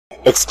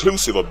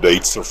Exclusive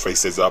update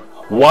surfaces up.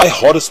 Why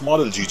hottest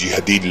model Gigi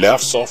Hadid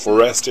laughs off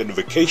arrest and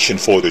vacation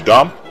for the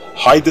dump?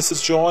 Hi, this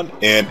is John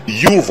and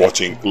you're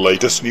watching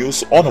latest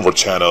news on our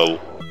channel.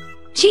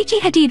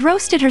 Gigi Hadid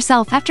roasted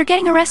herself after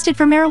getting arrested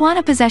for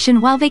marijuana possession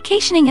while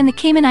vacationing in the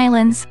Cayman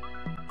Islands.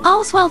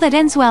 All's well that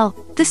ends well.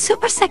 The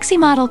super sexy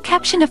model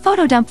captioned a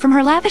photo dump from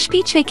her lavish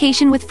beach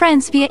vacation with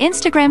friends via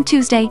Instagram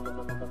Tuesday.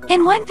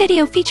 In one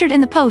video featured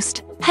in the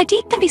post,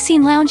 Hadid can be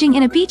seen lounging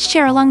in a beach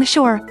chair along the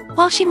shore,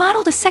 while she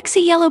modeled a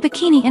sexy yellow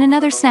bikini in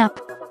another snap.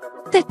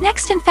 The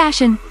Next in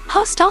Fashion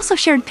host also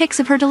shared pics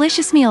of her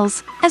delicious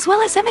meals, as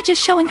well as images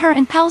showing her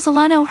and pals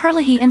Alano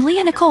Herlihy and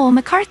Leah Nicole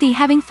McCarthy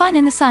having fun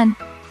in the sun.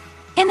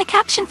 In the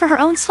caption for her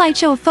own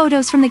slideshow of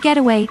photos from the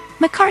getaway,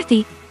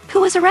 McCarthy,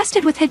 who was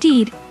arrested with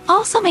Hadid,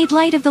 also made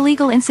light of the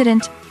legal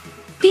incident.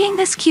 Being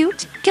this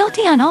cute,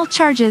 guilty on all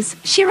charges,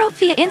 she wrote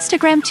via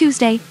Instagram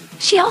Tuesday.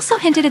 She also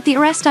hinted at the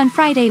arrest on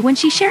Friday when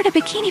she shared a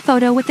bikini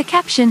photo with the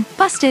caption,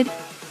 "Busted."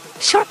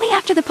 Shortly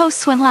after the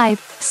posts went live,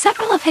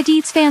 several of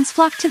Hadid's fans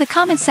flocked to the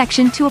comments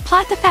section to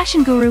applaud the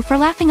fashion guru for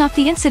laughing off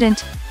the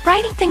incident,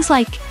 writing things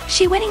like,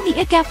 "She winning the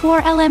ITGAP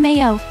war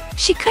LMAO,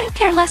 she couldn't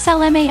care less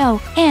LMAO,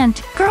 and,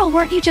 girl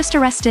weren't you just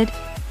arrested?"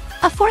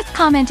 A fourth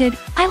commented,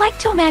 "I like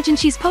to imagine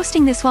she's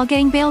posting this while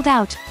getting bailed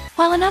out,"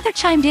 while another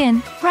chimed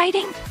in,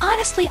 writing,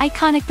 "Honestly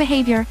iconic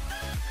behavior."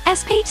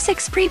 As Page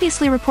 6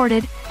 previously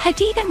reported,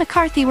 Hadid and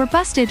McCarthy were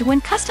busted when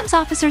customs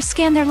officers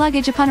scanned their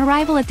luggage upon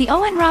arrival at the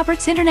Owen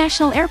Roberts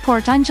International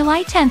Airport on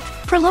July 10,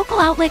 per local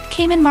outlet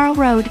Cayman Marl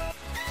Road.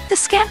 The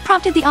scan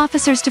prompted the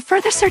officers to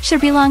further search their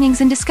belongings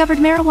and discovered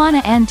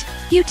marijuana and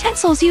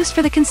utensils used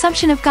for the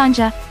consumption of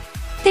ganja.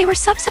 They were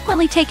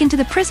subsequently taken to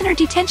the prisoner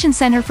detention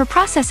center for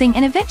processing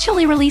and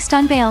eventually released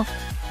on bail.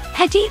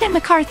 Hadid and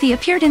McCarthy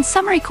appeared in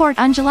summary court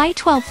on July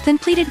 12 and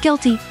pleaded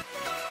guilty.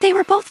 They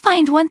were both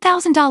fined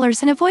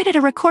 $1,000 and avoided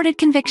a recorded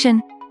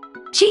conviction.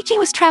 Gigi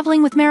was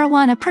traveling with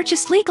marijuana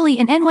purchased legally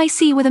in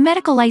NYC with a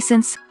medical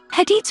license,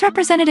 Hadid's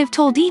representative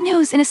told E!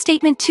 News in a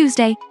statement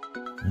Tuesday.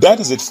 That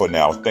is it for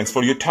now. Thanks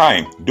for your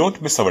time.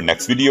 Don't miss our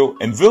next video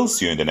and we'll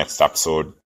see you in the next episode.